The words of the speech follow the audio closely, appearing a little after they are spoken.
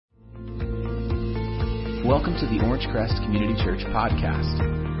Welcome to the Orangecrest Community Church podcast.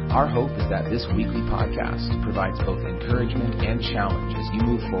 Our hope is that this weekly podcast provides both encouragement and challenge as you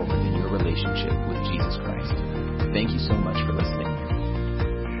move forward in your relationship with Jesus Christ. Thank you so much for listening.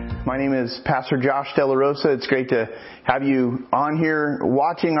 My name is Pastor Josh De La Rosa. It's great to have you on here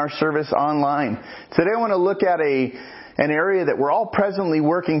watching our service online. Today I want to look at an area that we're all presently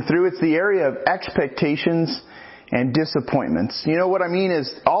working through. It's the area of expectations and disappointments. You know what I mean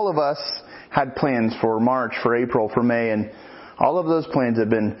is all of us had plans for March, for April, for May, and all of those plans have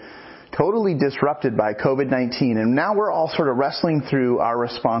been totally disrupted by COVID-19. And now we're all sort of wrestling through our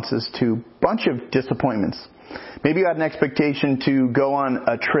responses to a bunch of disappointments. Maybe you had an expectation to go on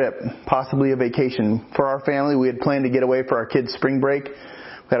a trip, possibly a vacation. For our family, we had planned to get away for our kids' spring break. We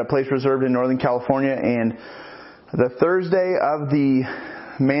had a place reserved in Northern California, and the Thursday of the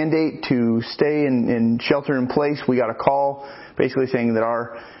mandate to stay in shelter in place, we got a call basically saying that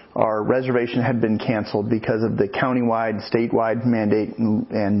our reservation had been canceled because of the countywide, statewide mandate.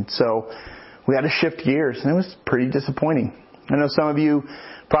 And so we had to shift gears, and it was pretty disappointing. I know some of you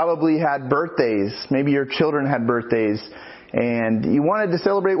probably had birthdays. Maybe your children had birthdays, and you wanted to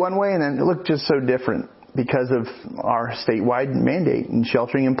celebrate one way, and then it looked just so different because of our statewide mandate and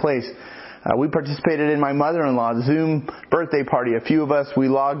sheltering in place. We participated in my mother-in-law's Zoom birthday party. A few of us, we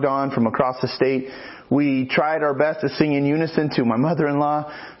logged on from across the state. We tried our best to sing in unison to my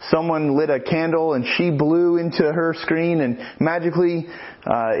mother-in-law. Someone lit a candle and she blew into her screen, and magically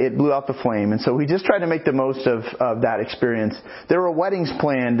it blew out the flame. And so we just tried to make the most of that experience. There were weddings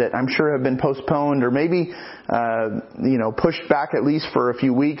planned that I'm sure have been postponed or maybe pushed back at least for a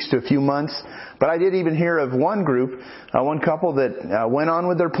few weeks to a few months. But I did even hear of one group, one couple that went on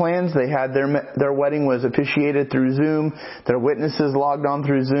with their plans. They had their wedding was officiated through Zoom. Their witnesses logged on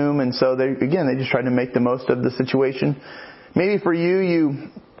through Zoom, and so they just tried to make the most of the situation. Maybe for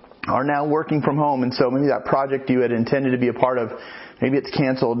you are now working from home, and so maybe that project you had intended to be a part of, maybe it's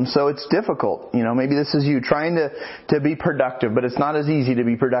canceled, and so it's difficult. Maybe this is you trying to be productive, but it's not as easy to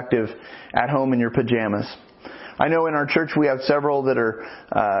be productive at home in your pajamas. I know in our church we have several that are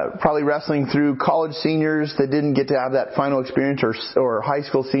probably wrestling through college seniors that didn't get to have that final experience, or high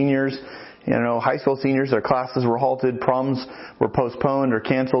school seniors. High school seniors, their classes were halted, proms were postponed or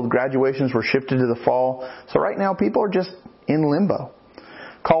canceled, graduations were shifted to the fall. So right now people are just in limbo.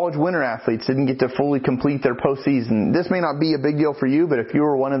 College winter athletes didn't get to fully complete their postseason. This may not be a big deal for you, but if you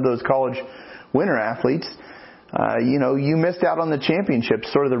were one of those college winter athletes, you missed out on the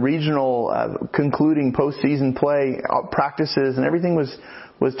championships, sort of the regional concluding postseason play, practices, and everything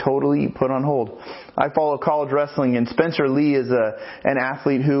was totally put on hold. I follow college wrestling, and Spencer Lee is an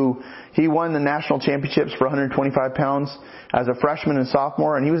athlete who he won the national championships for 125 pounds as a freshman and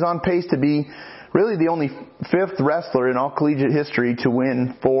sophomore, and he was on pace to be really the only fifth wrestler in all collegiate history to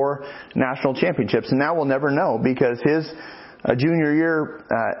win 4 national championships. And now we'll never know because his junior year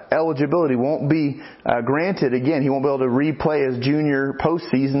eligibility won't be granted again. He won't be able to replay his junior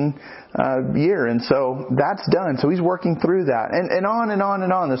postseason year, and so that's done. So he's working through that, and on and on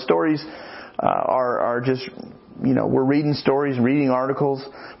and on. The stories are just, we're reading stories, reading articles,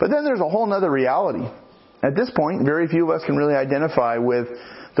 but then there's a whole other reality. At this point, very few of us can really identify with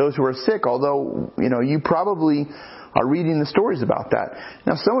those who are sick, although you probably are reading the stories about that.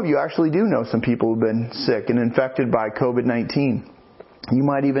 Now, some of you actually do know some people who've been sick and infected by COVID-19. You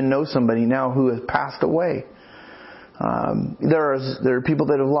might even know somebody now who has passed away. There are people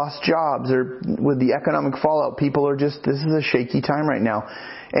that have lost jobs. With the economic fallout, people are this is a shaky time right now.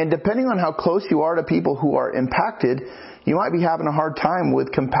 And depending on how close you are to people who are impacted, you might be having a hard time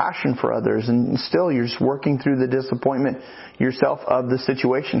with compassion for others. And still, you're just working through the disappointment yourself of the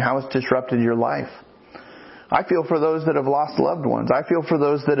situation, how it's disrupted your life. I feel for those that have lost loved ones. I feel for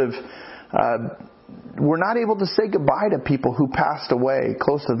those that were not able to say goodbye to people who passed away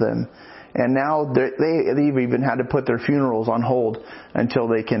close to them. And now they've even had to put their funerals on hold until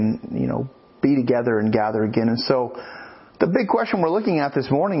they can, be together and gather again. And so the big question we're looking at this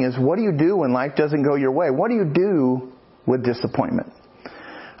morning is, what do you do when life doesn't go your way? What do you do with disappointment?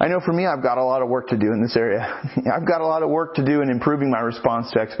 I know for me, I've got a lot of work to do in this area. I've got a lot of work to do in improving my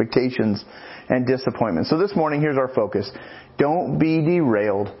response to expectations and disappointment. So this morning, here's our focus. Don't be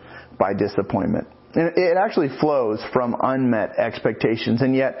derailed by disappointment. And it actually flows from unmet expectations,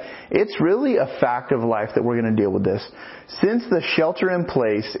 and yet it's really a fact of life that we're going to deal with this. Since the shelter in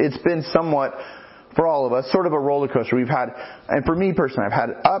place, it's been somewhat, for all of us, sort of a roller coaster. We've had, and for me personally, I've had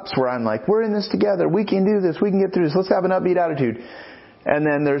ups where I'm like, we're in this together, we can do this, we can get through this, let's have an upbeat attitude. And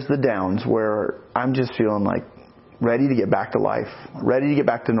then there's the downs where I'm just feeling like ready to get back to life, ready to get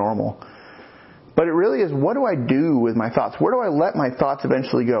back to normal. But it really is, what do I do with my thoughts? Where do I let my thoughts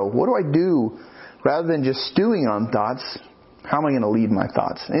eventually go? What do I do Rather than just stewing on thoughts, how am I going to lead my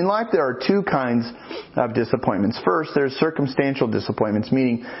thoughts? In life, there are two kinds of disappointments. First, there's circumstantial disappointments,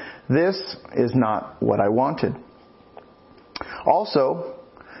 meaning this is not what I wanted. Also,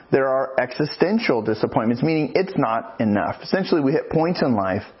 there are existential disappointments, meaning it's not enough. Essentially, we hit points in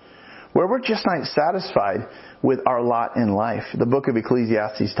life where we're just not satisfied with our lot in life. The book of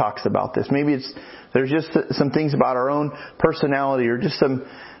Ecclesiastes talks about this. Maybe there's just some things about our own personality or just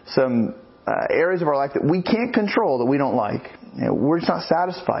some areas of our life that we can't control, that we don't like. We're just not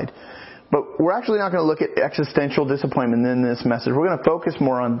satisfied. But we're actually not going to look at existential disappointment in this message. We're going to focus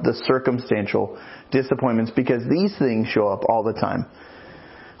more on the circumstantial disappointments because these things show up all the time.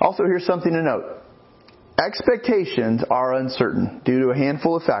 Also, here's something to note. Expectations are uncertain due to a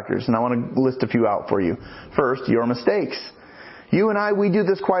handful of factors, and I want to list a few out for you. First, your mistakes. You and I, we do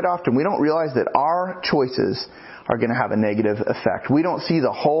this quite often. We don't realize that our choices are going to have a negative effect. We don't see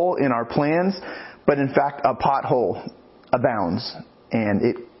the hole in our plans, but in fact, a pothole abounds, and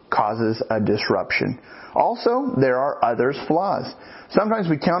it causes a disruption. Also, there are others' flaws. Sometimes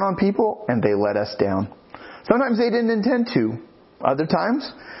we count on people, and they let us down. Sometimes they didn't intend to. Other times,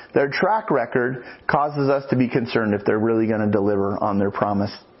 their track record causes us to be concerned if they're really going to deliver on their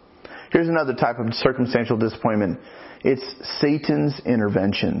promise. Here's another type of circumstantial disappointment. It's Satan's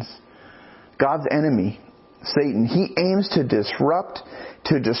interventions. God's enemy, Satan, he aims to disrupt,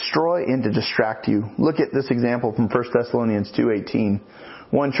 to destroy, and to distract you. Look at this example from 1 Thessalonians 2:18.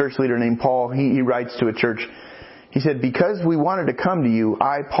 One church leader named Paul, he writes to a church. He said, "Because we wanted to come to you,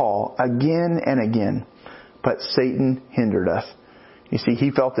 I, Paul, again and again, but Satan hindered us." You see,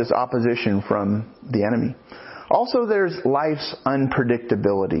 he felt this opposition from the enemy. Also, there's life's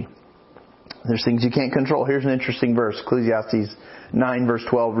unpredictability. There's things you can't control. Here's an interesting verse. Ecclesiastes 9 verse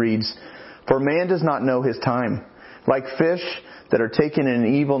 12 reads, "For man does not know his time. Like fish that are taken in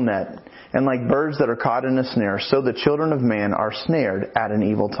an evil net, and like birds that are caught in a snare, so the children of man are snared at an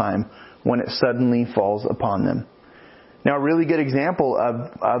evil time, when it suddenly falls upon them." Now, a really good example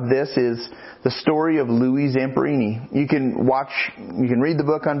of this is the story of Louis Zamperini. You can read the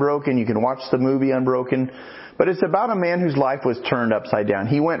book Unbroken, you can watch the movie Unbroken, but it's about a man whose life was turned upside down.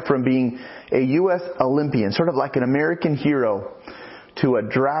 He went from being a U.S. Olympian, sort of like an American hero, to a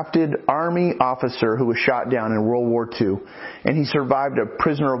drafted Army officer who was shot down in World War II. And he survived a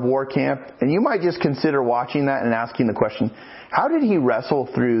prisoner of war camp. And you might just consider watching that and asking the question, how did he wrestle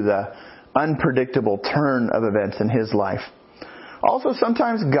through the unpredictable turn of events in his life? Also,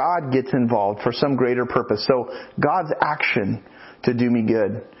 sometimes God gets involved for some greater purpose. So God's action to do me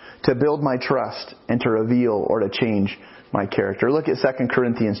good, to build my trust, and to reveal or to change my character. Look at 2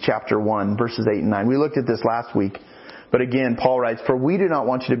 Corinthians chapter 1, verses 8 and 9. We looked at this last week. But again, Paul writes, "For we do not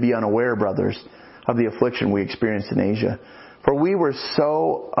want you to be unaware, brothers, of the affliction we experienced in Asia. For we were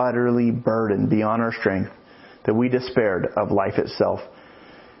so utterly burdened beyond our strength that we despaired of life itself.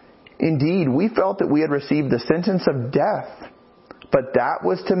 Indeed, we felt that we had received the sentence of death, but that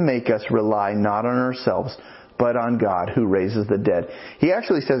was to make us rely not on ourselves, but on God who raises the dead." He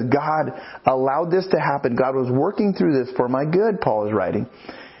actually says God allowed this to happen. God was working through this for my good, Paul is writing.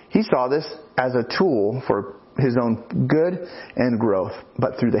 He saw this as a tool for his own good and growth,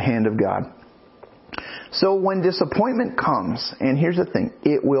 but through the hand of God. So when disappointment comes, and here's the thing,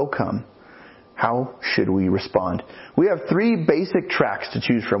 it will come, how should we respond? We have three basic tracks to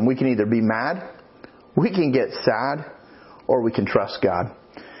choose from. We can either be mad, we can get sad, or we can trust God.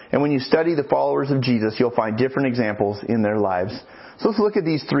 And when you study the followers of Jesus, you'll find different examples in their lives. So let's look at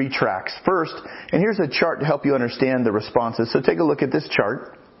these three tracks. First, and here's a chart to help you understand the responses. So take a look at this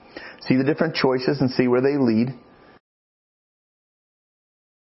chart. See the different choices and see where they lead.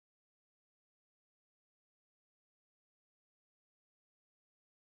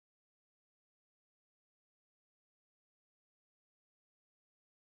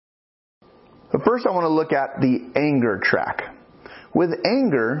 But first I want to look at the anger track. With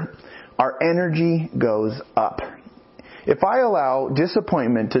anger, our energy goes up. If I allow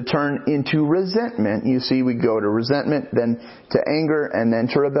disappointment to turn into resentment, you see we go to resentment, then to anger, and then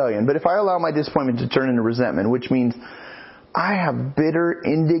to rebellion. But if I allow my disappointment to turn into resentment, which means I have bitter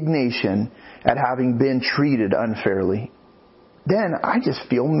indignation at having been treated unfairly, then I just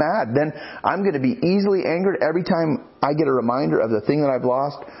feel mad. Then I'm going to be easily angered every time I get a reminder of the thing that I've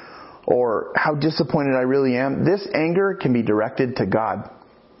lost or how disappointed I really am. This anger can be directed to God,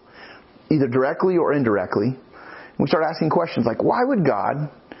 either directly or indirectly. We start asking questions like, why would God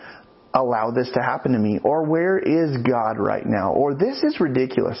allow this to happen to me? Or where is God right now? Or this is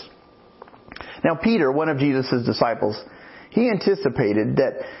ridiculous. Now Peter, one of Jesus' disciples, he anticipated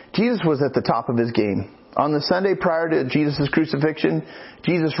that Jesus was at the top of his game. On the Sunday prior to Jesus' crucifixion,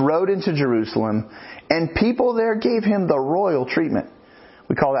 Jesus rode into Jerusalem, and people there gave him the royal treatment.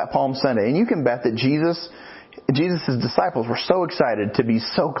 We call that Palm Sunday. And you can bet that Jesus' disciples were so excited to be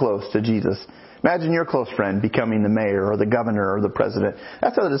so close to Jesus. Imagine your close friend becoming the mayor or the governor or the president.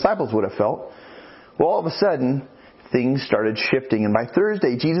 That's how the disciples would have felt. Well, all of a sudden, things started shifting. And by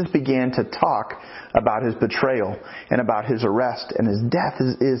Thursday, Jesus began to talk about his betrayal and about his arrest and his death.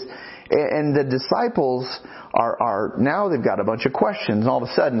 And the disciples are now they've got a bunch of questions. And all of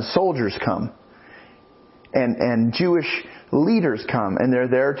a sudden, soldiers come. And Jewish leaders come. And they're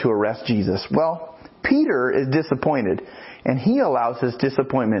there to arrest Jesus. Well, Peter is disappointed. And he allows his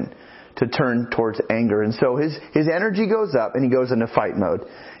disappointment to turn towards anger. And so his energy goes up and he goes into fight mode.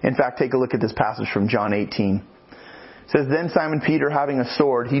 In fact, take a look at this passage from John 18. It says, Then Simon Peter, having a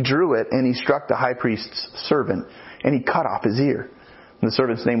sword, he drew it and he struck the high priest's servant and he cut off his ear. And the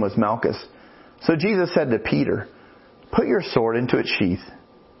servant's name was Malchus. So Jesus said to Peter, Put your sword into its sheath.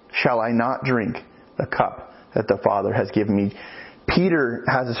 Shall I not drink the cup that the Father has given me? Peter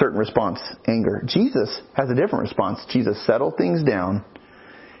has a certain response, anger. Jesus has a different response. Jesus settled things down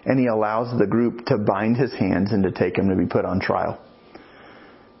and he allows the group to bind his hands and to take him to be put on trial.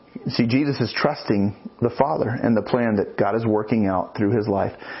 See, Jesus is trusting the Father and the plan that God is working out through his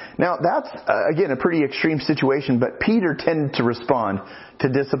life. Now, that's, again, a pretty extreme situation, but Peter tended to respond to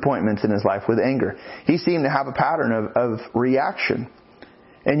disappointments in his life with anger. He seemed to have a pattern of reaction.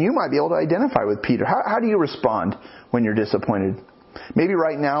 And you might be able to identify with Peter. How do you respond when you're disappointed? Maybe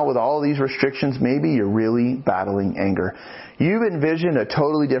right now with all of these restrictions, maybe you're really battling anger. You've envisioned a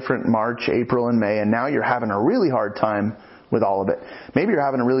totally different March, April, and May, and now you're having a really hard time with all of it. Maybe you're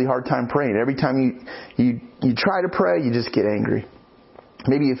having a really hard time praying. Every time you try to pray, you just get angry.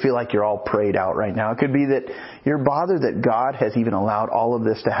 Maybe you feel like you're all prayed out right now. It could be that you're bothered that God has even allowed all of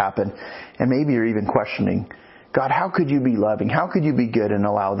this to happen. And maybe you're even questioning, God, how could you be loving? How could you be good and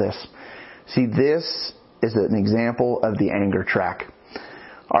allow this? See, this is an example of the anger track.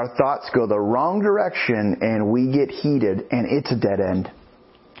 Our thoughts go the wrong direction and we get heated and it's a dead end.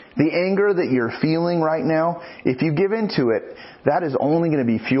 The anger that you're feeling right now, if you give into it, that is only going to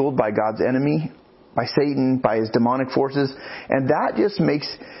be fueled by God's enemy, by Satan, by his demonic forces. And that just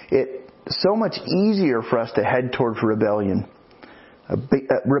makes it so much easier for us to head towards rebellion.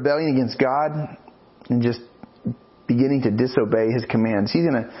 Rebellion against God and just beginning to disobey his commands.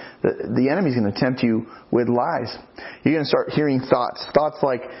 The enemy's going to tempt you with lies. You're going to start hearing thoughts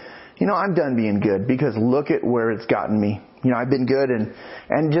like, I'm done being good because look at where it's gotten me. I've been good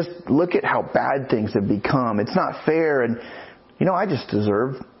and just look at how bad things have become. It's not fair. And, I just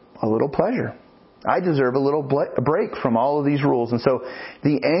deserve a little pleasure. I deserve a little break from all of these rules. And so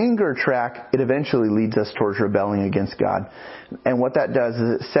the anger track, it eventually leads us towards rebelling against God. And what that does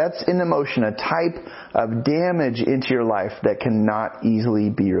is it sets into motion a type of damage into your life that cannot easily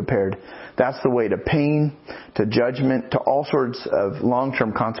be repaired. That's the way to pain, to judgment, to all sorts of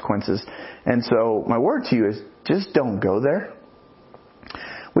long-term consequences. And so my word to you is just don't go there.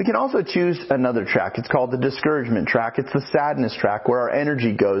 We can also choose another track. It's called the discouragement track. It's the sadness track where our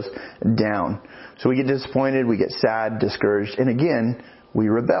energy goes down. So we get disappointed, we get sad, discouraged, and again, we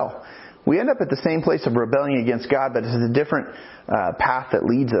rebel. We end up at the same place of rebelling against God, but it's a different path that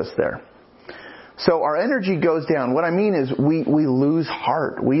leads us there. So our energy goes down. What I mean is we lose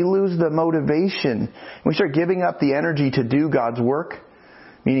heart. We lose the motivation. We start giving up the energy to do God's work,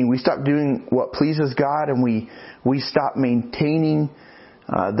 meaning we stop doing what pleases God and we stop maintaining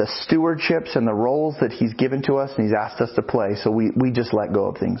the stewardships and the roles that he's given to us and he's asked us to play. So we just let go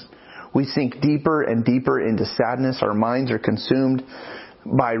of things. We sink deeper and deeper into sadness. Our minds are consumed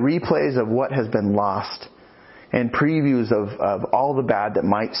by replays of what has been lost and previews of all the bad that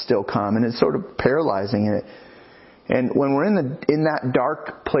might still come. And it's sort of paralyzing it. And when we're in that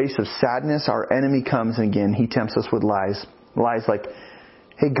dark place of sadness, our enemy comes and again, he tempts us with lies. Lies like,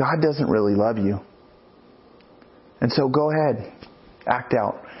 hey, God doesn't really love you. And so go ahead, act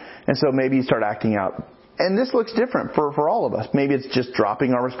out. And so maybe you start acting out. And this looks different for all of us. Maybe it's just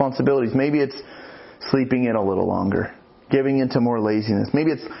dropping our responsibilities. Maybe it's sleeping in a little longer, giving into more laziness. Maybe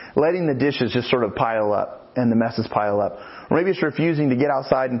it's letting the dishes just sort of pile up and the messes pile up. Or maybe it's refusing to get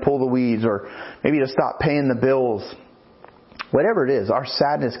outside and pull the weeds, or maybe to stop paying the bills. Whatever it is, our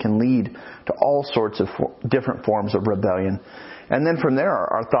sadness can lead to all sorts of different forms of rebellion. And then from there,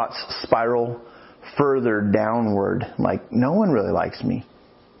 our thoughts spiral further downward, like no one really likes me.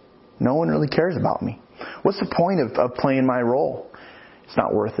 No one really cares about me. What's the point of playing my role? It's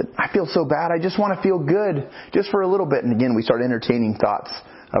not worth it. I feel so bad. I just want to feel good just for a little bit. And again, we start entertaining thoughts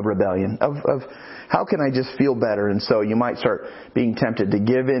of rebellion, of how can I just feel better? And so you might start being tempted to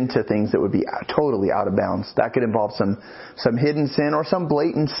give in to things that would be totally out of bounds. That could involve some hidden sin or some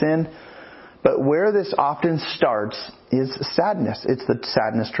blatant sin. But where this often starts is sadness. It's the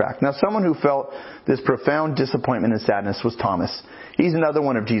sadness track. Now, someone who felt this profound disappointment and sadness was Thomas. He's another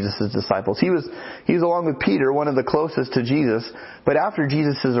one of Jesus' disciples. He was along with Peter, one of the closest to Jesus. But after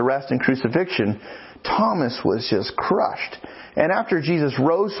Jesus' arrest and crucifixion, Thomas was just crushed. And after Jesus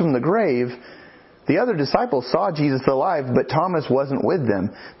rose from the grave, the other disciples saw Jesus alive, but Thomas wasn't with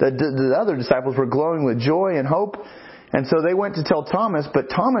them. The other disciples were glowing with joy and hope. And so they went to tell Thomas, but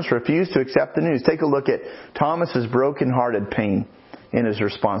Thomas refused to accept the news. Take a look at Thomas's broken-hearted pain in his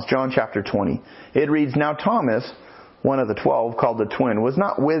response. John chapter 20. It reads, "Now Thomas, one of the 12, called the twin, was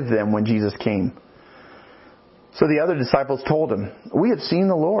not with them when Jesus came. So the other disciples told him, 'We have seen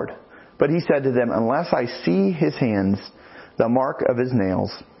the Lord.' But he said to them, 'Unless I see his hands, the mark of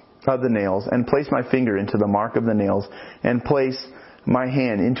the nails, and place my finger into the mark of the nails, and place my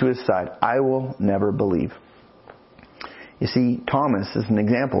hand into his side, I will never believe.'" You see, Thomas is an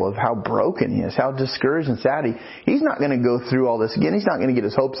example of how broken he is, how discouraged and sad he's not going to go through all this again. He's not going to get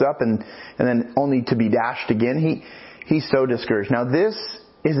his hopes up and then only to be dashed again. He's so discouraged. Now, this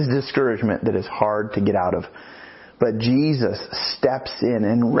is a discouragement that is hard to get out of. But Jesus steps in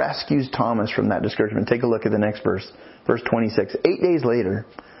and rescues Thomas from that discouragement. Take a look at the next verse, verse 26. 8 days later,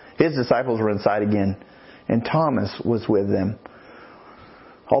 his disciples were inside again, and Thomas was with them.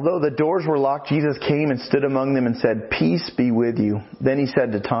 Although the doors were locked, Jesus came and stood among them and said, "Peace be with you." Then he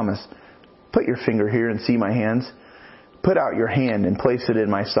said to Thomas, "Put your finger here and see my hands. Put out your hand and place it in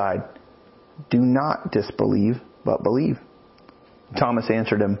my side. Do not disbelieve, but believe." Thomas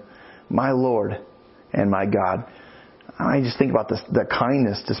answered him, "My Lord and my God." I just think about the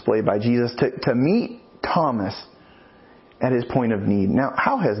kindness displayed by Jesus to meet Thomas at his point of need. Now,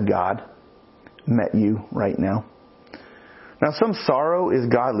 how has God met you right now? Now, some sorrow is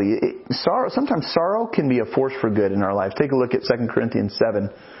godly. Sometimes sorrow can be a force for good in our lives. Take a look at 2 Corinthians 7,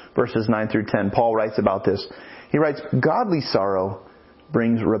 verses 9 through 10. Paul writes about this. He writes, "Godly sorrow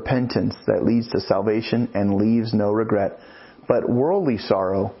brings repentance that leads to salvation and leaves no regret. But worldly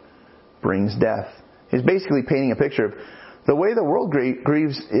sorrow brings death." He's basically painting a picture of the way the world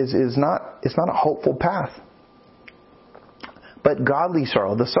grieves is not a hopeful path. But godly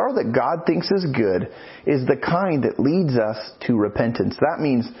sorrow, the sorrow that God thinks is good, is the kind that leads us to repentance. That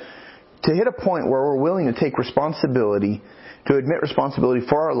means to hit a point where we're willing to take responsibility, to admit responsibility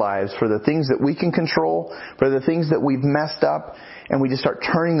for our lives, for the things that we can control, for the things that we've messed up, and we just start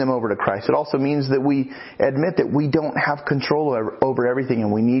turning them over to Christ. It also means that we admit that we don't have control over everything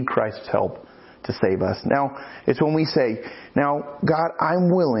and we need Christ's help to save us. Now, it's when we say, "Now, God,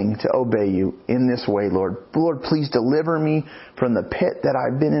 I'm willing to obey you in this way, Lord. Lord, please deliver me from the pit that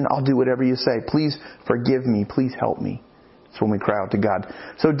I've been in. I'll do whatever you say. Please forgive me. Please help me." It's when we cry out to God.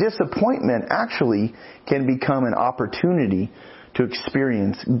 So disappointment actually can become an opportunity to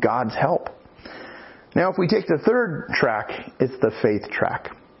experience God's help. Now, if we take the third track, it's the faith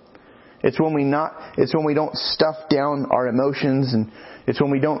track. It's when we don't stuff down our emotions, and it's when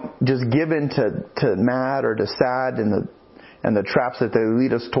we don't just give in to mad or to sad and the traps that they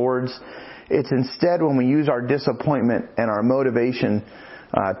lead us towards. It's instead when we use our disappointment and our motivation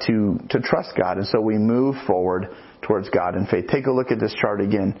to trust God, and so we move forward towards God in faith. Take a look at this chart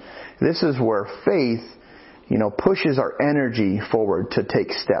again. This is where faith, pushes our energy forward to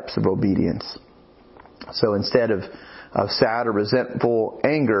take steps of obedience. So instead of sad or resentful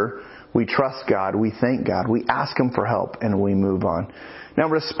anger, we trust God, we thank God, we ask Him for help, and we move on. Now,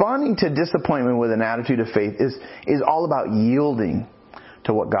 responding to disappointment with an attitude of faith is all about yielding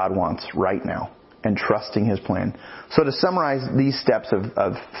to what God wants right now and trusting His plan. So to summarize these steps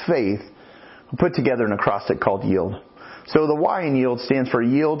of faith, we'll put together an acrostic called yield. So the Y in yield stands for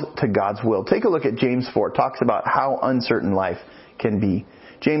yield to God's will. Take a look at James 4. It talks about how uncertain life can be.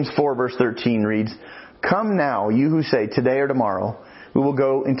 James 4 verse 13 reads, "Come now, you who say, today or tomorrow, we will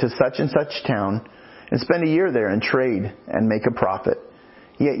go into such and such town and spend a year there and trade and make a profit.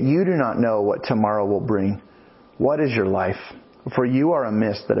 Yet you do not know what tomorrow will bring. What is your life? For you are a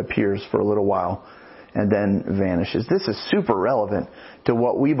mist that appears for a little while and then vanishes." This is super relevant to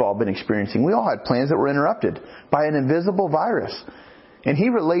what we've all been experiencing. We all had plans that were interrupted by an invisible virus. And he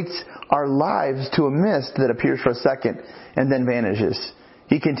relates our lives to a mist that appears for a second and then vanishes.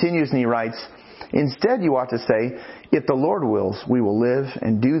 He continues and he writes, "Instead you ought to say, if the Lord wills, we will live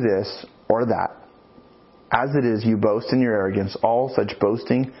and do this or that. As it is, you boast in your arrogance. All such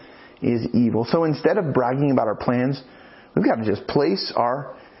boasting is evil." So instead of bragging about our plans, we've got to just place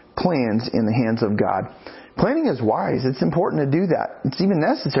our plans in the hands of God. Planning is wise. It's important to do that. It's even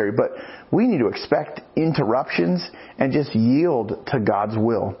necessary, but we need to expect interruptions and just yield to God's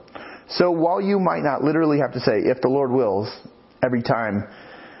will. So while you might not literally have to say, if the Lord wills, every time,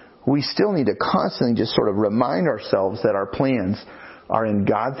 we still need to constantly just sort of remind ourselves that our plans are in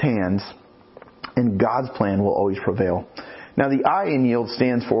God's hands and God's plan will always prevail. Now the I in yield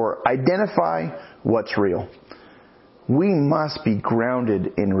stands for identify what's real. We must be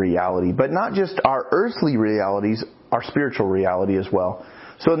grounded in reality, but not just our earthly realities, our spiritual reality as well.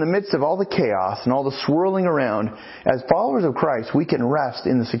 So in the midst of all the chaos and all the swirling around, as followers of Christ, we can rest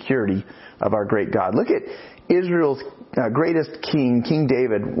in the security of our great God. Look at Israel's greatest king, King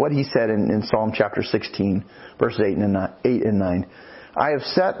David, what he said in Psalm chapter 16, verses 8 and 9. I have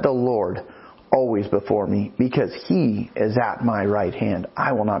set the Lord always before me, because he is at my right hand.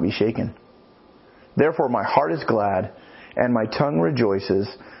 I will not be shaken. Therefore my heart is glad, and my tongue rejoices.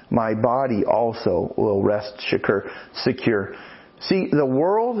 My body also will rest secure. See, the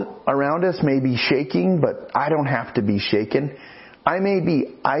world around us may be shaking, but I don't have to be shaken. I may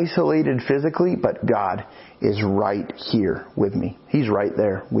be isolated physically, but God is right here with me. He's right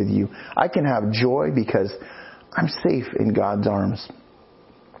there with you. I can have joy because I'm safe in God's arms.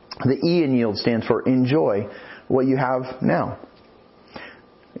 The E in yield stands for enjoy what you have now.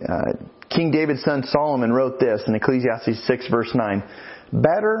 King David's son Solomon wrote this in Ecclesiastes 6 verse 9.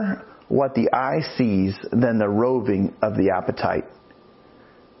 Better what the eye sees than the roving of the appetite.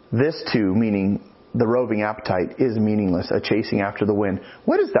 This too, meaning the roving appetite, is meaningless, a chasing after the wind.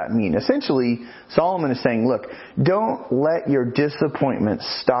 What does that mean? Essentially, Solomon is saying, look, don't let your disappointment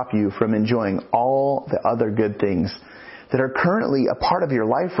stop you from enjoying all the other good things that are currently a part of your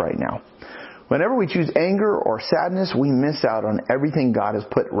life right now. Whenever we choose anger or sadness, we miss out on everything God has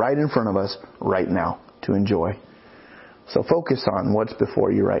put right in front of us right now to enjoy. So focus on what's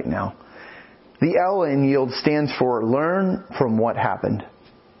before you right now. The L in yield stands for learn from what happened.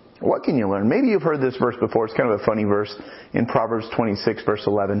 What can you learn? Maybe you've heard this verse before. It's kind of a funny verse in Proverbs 26 verse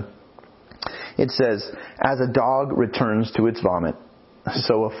 11. It says, as a dog returns to its vomit,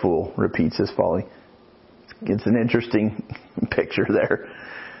 so a fool repeats his folly. It's an interesting picture there.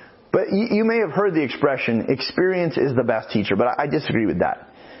 But you may have heard the expression, experience is the best teacher, but I disagree with that.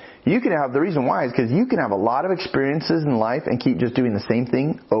 You can have, the reason why is because you can have a lot of experiences in life and keep just doing the same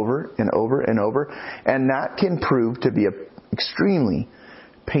thing over and over and over, and that can prove to be an extremely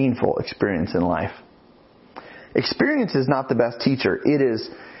painful experience in life. Experience is not the best teacher. It is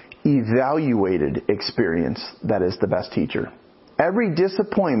evaluated experience that is the best teacher. Every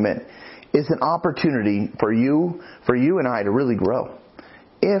disappointment is an opportunity for you and I to really grow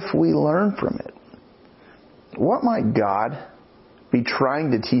if we learn from it. What might God be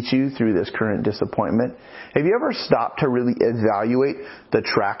trying to teach you through this current disappointment? Have you ever stopped to really evaluate the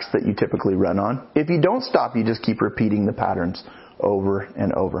tracks that you typically run on? If you don't stop, you just keep repeating the patterns over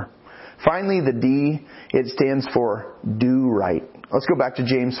and over. Finally, the D, it stands for do right. Let's go back to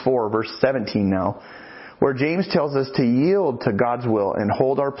James 4, verse 17 now, where James tells us to yield to God's will and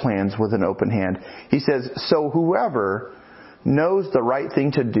hold our plans with an open hand. He says, so whoever knows the right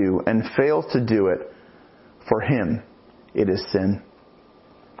thing to do and fails to do it, for him it is sin.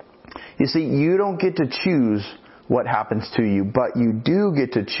 You see, you don't get to choose what happens to you, but you do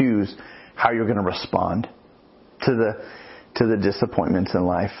get to choose how you're going to respond to the disappointments in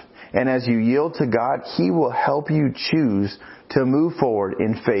life. And as you yield to God, He will help you choose to move forward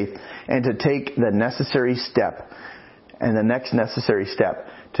in faith and to take the necessary step and the next necessary step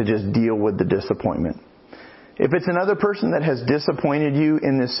to just deal with the disappointment. If it's another person that has disappointed you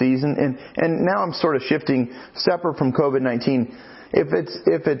in this season, and now I'm sort of shifting separate from COVID-19,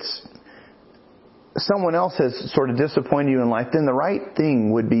 if it's someone else has sort of disappointed you in life, then the right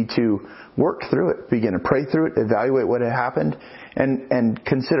thing would be to work through it, begin to pray through it, evaluate what had happened, and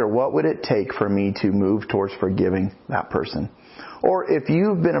consider what would it take for me to move towards forgiving that person. Or if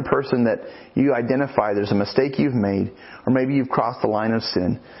you've been a person that you identify there's a mistake you've made, or maybe you've crossed the line of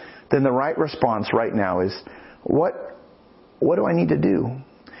sin, then the right response right now is, what do I need to do?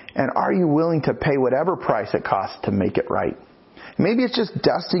 And are you willing to pay whatever price it costs to make it right? Maybe it's just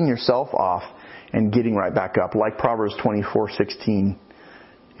dusting yourself off and getting right back up, like Proverbs 24:16.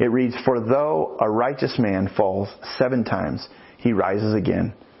 It reads, "For though a righteous man falls 7 times, he rises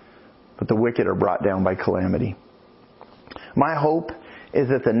again, but the wicked are brought down by calamity." My hope is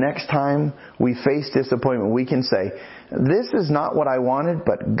that the next time we face disappointment, we can say, this is not what I wanted,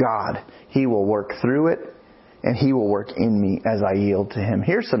 but God, He will work through it, and He will work in me as I yield to Him.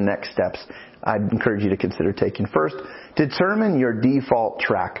 Here's some next steps I'd encourage you to consider taking. First, determine your default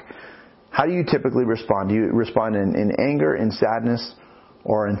track. How do you typically respond? Do you respond in anger, in sadness,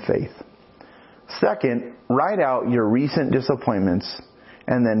 or in faith? Second, write out your recent disappointments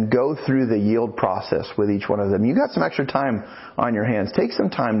and then go through the yield process with each one of them. You got some extra time on your hands. Take some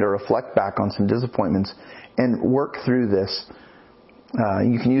time to reflect back on some disappointments and work through this.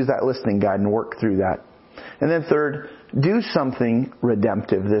 You can use that listening guide and work through that. And then third, do something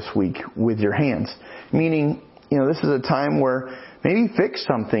redemptive this week with your hands. Meaning, this is a time where maybe fix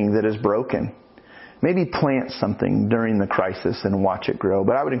something that is broken. Maybe plant something during the crisis and watch it grow.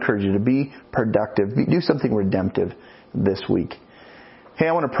 But I would encourage you to be productive. Do something redemptive this week. Hey,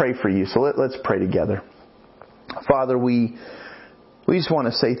 I want to pray for you. So let's pray together. Father, we just want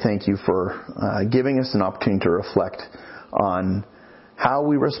to say thank you for giving us an opportunity to reflect on how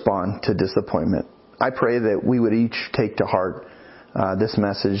we respond to disappointment. I pray that we would each take to heart this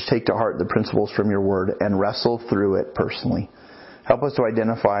message, take to heart the principles from your word, and wrestle through it personally. Help us to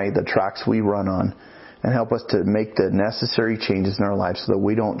identify the tracks we run on, and help us to make the necessary changes in our lives so that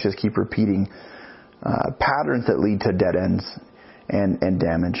we don't just keep repeating patterns that lead to dead ends and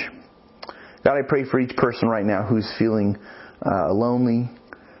damage. God, I pray for each person right now who's feeling lonely,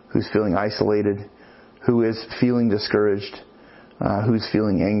 who's feeling isolated, who is feeling discouraged, who's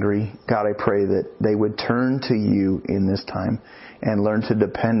feeling angry. God, I pray that they would turn to you in this time and learn to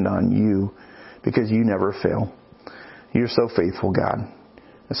depend on you, because you never fail. You're so faithful, God.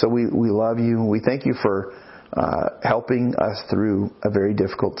 And so we love you. We thank you for helping us through a very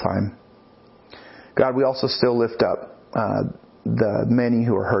difficult time. God, we also still lift up the many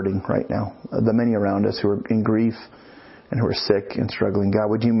who are hurting right now, the many around us who are in grief and who are sick and struggling. God,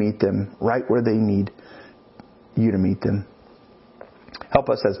 would you meet them right where they need you to meet them? Help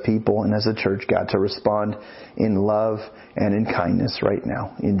us as people and as a church, God, to respond in love and in kindness right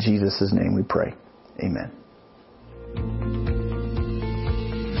now. In Jesus' name we pray. Amen.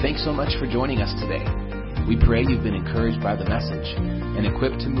 Thanks so much for joining us today. We pray you've been encouraged by the message and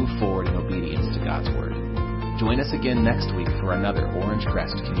equipped to move forward in obedience to God's Word. Join us again next week for another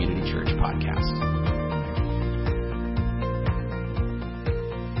Orangecrest Community Church podcast.